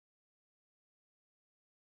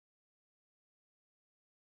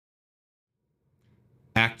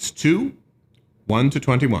Acts 2, 1 to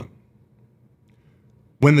 21.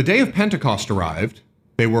 When the day of Pentecost arrived,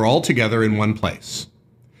 they were all together in one place.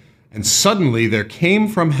 And suddenly there came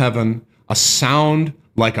from heaven a sound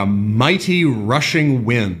like a mighty rushing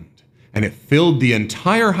wind, and it filled the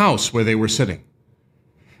entire house where they were sitting.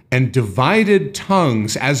 And divided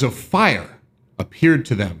tongues as of fire appeared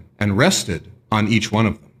to them and rested on each one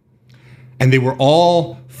of them. And they were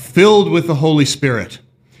all filled with the Holy Spirit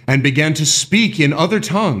and began to speak in other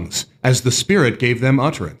tongues as the Spirit gave them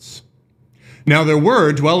utterance. Now there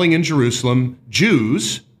were dwelling in Jerusalem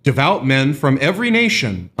Jews, devout men from every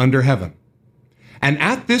nation under heaven. And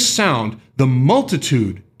at this sound, the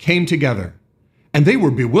multitude came together, and they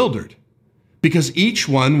were bewildered, because each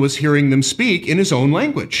one was hearing them speak in his own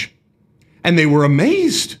language. And they were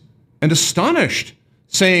amazed and astonished,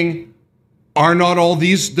 saying, "Are not all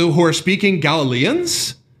these who are speaking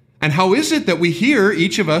Galileans? And how is it that we hear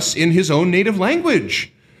each of us in his own native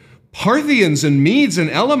language? Parthians and Medes and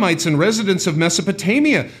Elamites and residents of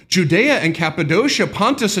Mesopotamia, Judea and Cappadocia,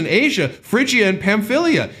 Pontus and Asia, Phrygia and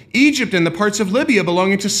Pamphylia, Egypt and the parts of Libya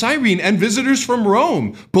belonging to Cyrene, and visitors from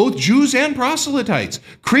Rome, both Jews and proselytes,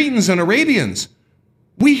 Cretans and Arabians.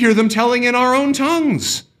 We hear them telling in our own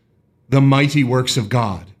tongues the mighty works of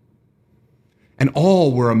God." And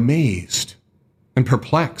all were amazed and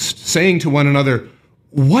perplexed, saying to one another,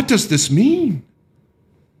 "What does this mean?"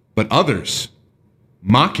 But others,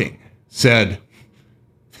 mocking, said,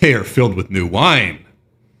 "They are filled with new wine."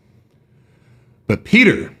 But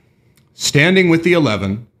Peter, standing with the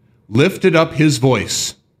 11, lifted up his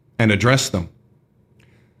voice and addressed them.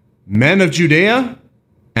 "Men of Judea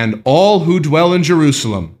and all who dwell in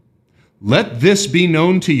Jerusalem, let this be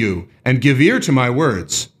known to you, and give ear to my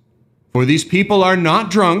words. For these people are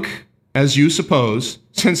not drunk, as you suppose,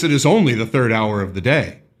 since it is only the third hour of the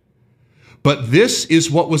day. But this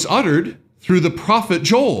is what was uttered through the prophet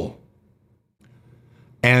Joel.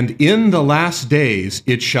 And in the last days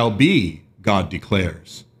it shall be, God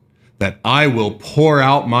declares, that I will pour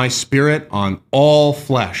out my Spirit on all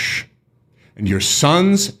flesh, and your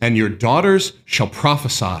sons and your daughters shall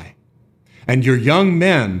prophesy, and your young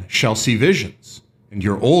men shall see visions, and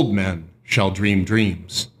your old men shall dream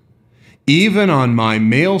dreams. Even on my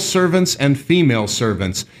male servants and female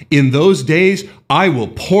servants, in those days I will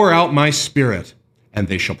pour out my Spirit, and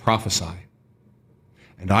they shall prophesy.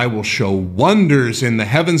 And I will show wonders in the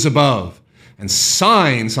heavens above, and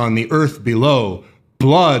signs on the earth below,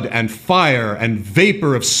 blood and fire and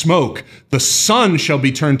vapor of smoke. The sun shall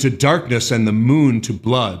be turned to darkness and the moon to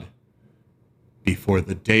blood, before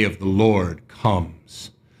the day of the Lord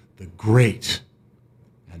comes, the great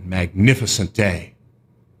and magnificent day.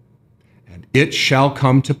 And it shall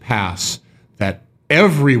come to pass that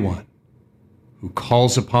everyone who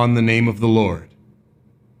calls upon the name of the Lord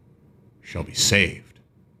shall be saved."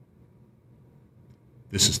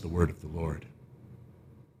 This is the word of the Lord.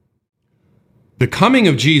 The coming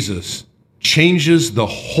of Jesus changes the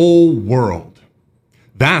whole world.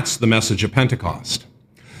 That's the message of Pentecost.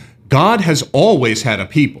 God has always had a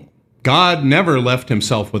people. God never left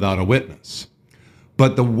himself without a witness.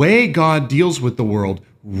 But the way God deals with the world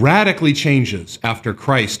radically changes after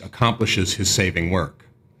Christ accomplishes his saving work.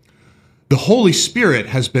 The Holy Spirit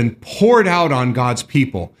has been poured out on God's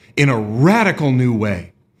people in a radical new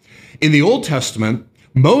way. In the Old Testament,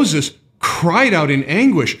 Moses cried out in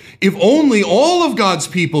anguish, "If only all of God's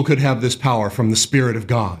people could have this power from the Spirit of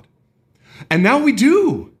God." And now we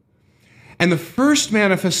do. And the first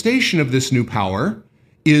manifestation of this new power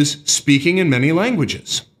is speaking in many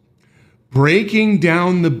languages, breaking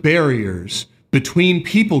down the barriers between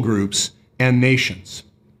people groups and nations,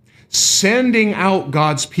 sending out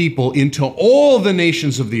God's people into all the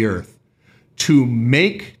nations of the earth to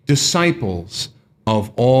make disciples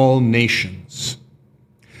of all nations.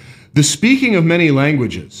 The speaking of many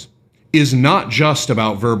languages is not just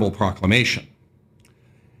about verbal proclamation.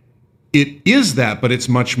 It is that, but it's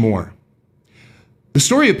much more. The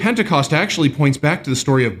story of Pentecost actually points back to the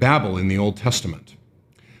story of Babel in the Old Testament.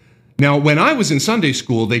 Now, when I was in Sunday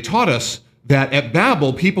school, they taught us that at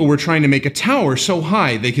Babel, people were trying to make a tower so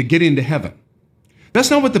high they could get into heaven. That's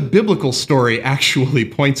not what the biblical story actually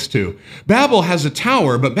points to. Babel has a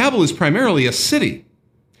tower, but Babel is primarily a city.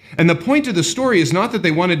 And the point of the story is not that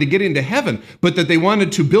they wanted to get into heaven, but that they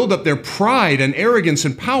wanted to build up their pride and arrogance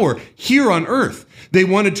and power here on earth. They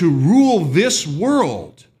wanted to rule this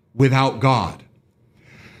world without God.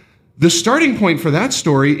 The starting point for that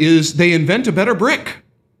story is they invent a better brick.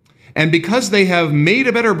 And because they have made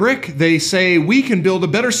a better brick, they say, we can build a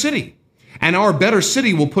better city. And our better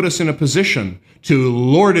city will put us in a position to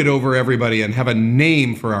lord it over everybody and have a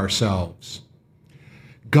name for ourselves.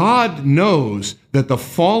 God knows that the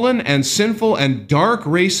fallen and sinful and dark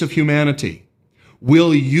race of humanity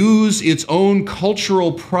will use its own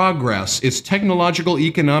cultural progress, its technological,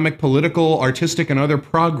 economic, political, artistic, and other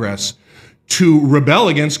progress to rebel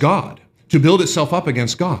against God, to build itself up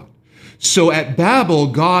against God. So at Babel,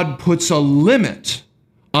 God puts a limit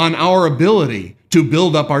on our ability to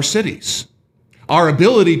build up our cities, our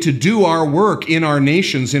ability to do our work in our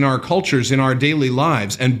nations, in our cultures, in our daily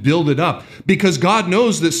lives, and build it up, because God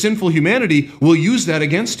knows that sinful humanity will use that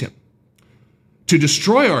against him to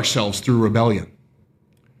destroy ourselves through rebellion.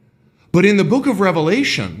 But in the book of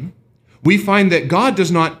Revelation, we find that God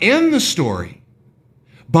does not end the story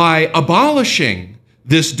by abolishing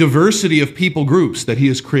this diversity of people groups that he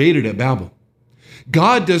has created at Babel.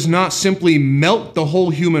 God does not simply melt the whole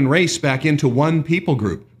human race back into one people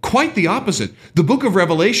group. Quite the opposite. The book of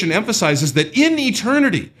Revelation emphasizes that in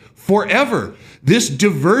eternity, forever, this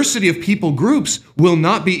diversity of people groups will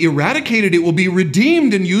not be eradicated. It will be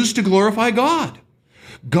redeemed and used to glorify God.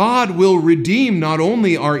 God will redeem not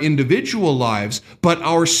only our individual lives, but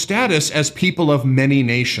our status as people of many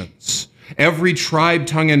nations. Every tribe,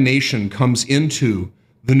 tongue, and nation comes into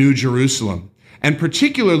the New Jerusalem. And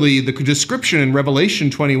particularly the description in Revelation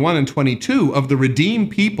 21 and 22 of the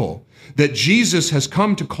redeemed people that Jesus has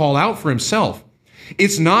come to call out for himself.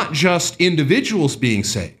 It's not just individuals being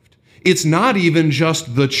saved. It's not even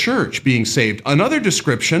just the church being saved. Another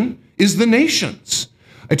description is the nations.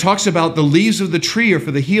 It talks about the leaves of the tree are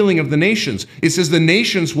for the healing of the nations. It says the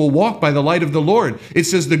nations will walk by the light of the Lord. It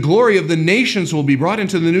says the glory of the nations will be brought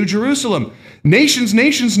into the New Jerusalem. Nations,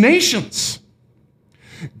 nations, nations.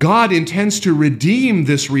 God intends to redeem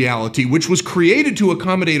this reality, which was created to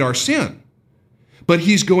accommodate our sin, but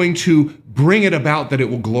he's going to bring it about that it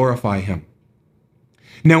will glorify him.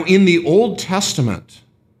 Now, in the Old Testament,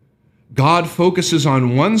 God focuses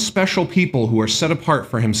on one special people who are set apart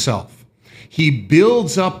for himself. He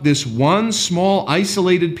builds up this one small,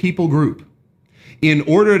 isolated people group in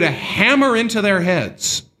order to hammer into their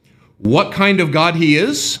heads what kind of God he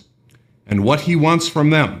is and what he wants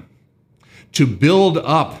from them, to build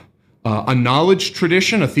up a knowledge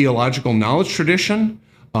tradition, a theological knowledge tradition,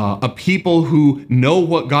 a people who know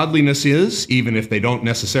what godliness is, even if they don't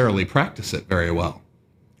necessarily practice it very well.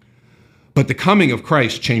 But the coming of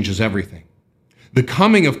Christ changes everything. The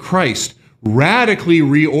coming of Christ radically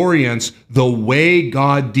reorients the way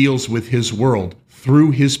God deals with his world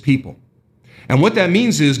through his people. And what that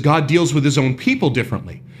means is God deals with his own people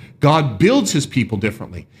differently. God builds his people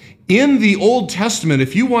differently. In the Old Testament,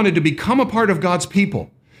 if you wanted to become a part of God's people,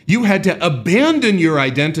 you had to abandon your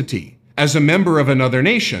identity as a member of another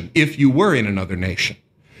nation if you were in another nation.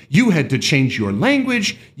 You had to change your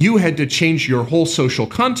language. You had to change your whole social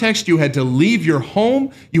context. You had to leave your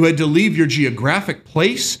home. You had to leave your geographic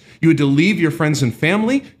place. You had to leave your friends and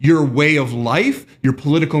family, your way of life, your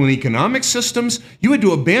political and economic systems. You had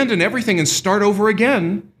to abandon everything and start over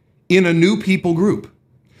again in a new people group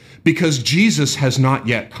because Jesus has not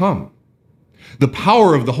yet come. The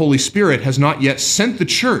power of the Holy Spirit has not yet sent the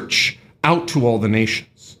church out to all the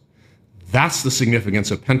nations. That's the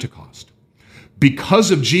significance of Pentecost. Because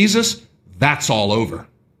of Jesus, that's all over.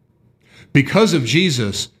 Because of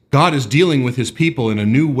Jesus, God is dealing with his people in a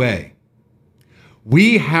new way.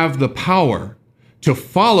 We have the power to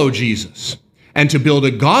follow Jesus and to build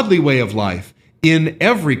a godly way of life in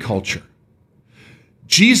every culture.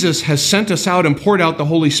 Jesus has sent us out and poured out the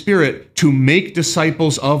Holy Spirit to make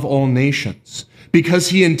disciples of all nations because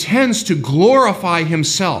he intends to glorify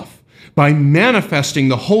himself by manifesting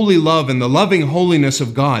the holy love and the loving holiness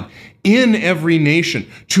of God in every nation,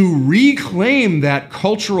 to reclaim that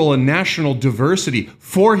cultural and national diversity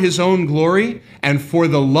for his own glory and for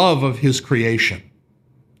the love of his creation.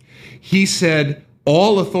 He said,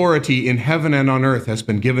 all authority in heaven and on earth has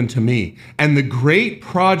been given to me. And the great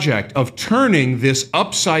project of turning this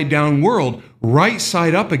upside down world right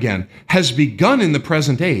side up again has begun in the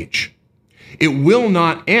present age. It will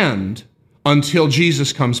not end until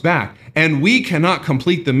Jesus comes back. And we cannot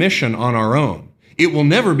complete the mission on our own. It will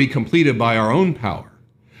never be completed by our own power.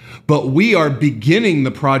 But we are beginning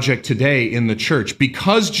the project today in the church.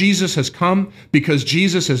 Because Jesus has come, because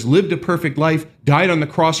Jesus has lived a perfect life, died on the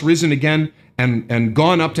cross, risen again, and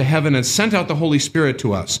gone up to heaven and sent out the Holy Spirit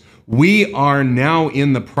to us, we are now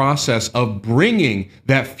in the process of bringing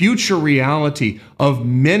that future reality of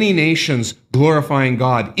many nations glorifying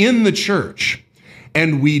God in the church.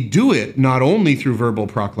 And we do it not only through verbal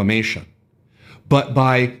proclamation, but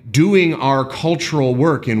by doing our cultural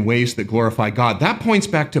work in ways that glorify God. That points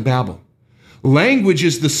back to Babel. Language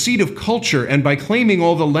is the seat of culture, and by claiming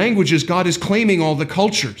all the languages, God is claiming all the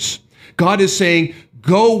cultures. God is saying,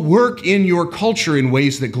 Go work in your culture in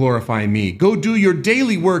ways that glorify me. Go do your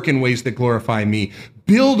daily work in ways that glorify me.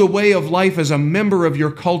 Build a way of life as a member of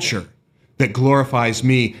your culture that glorifies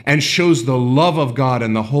me and shows the love of God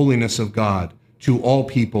and the holiness of God to all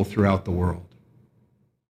people throughout the world.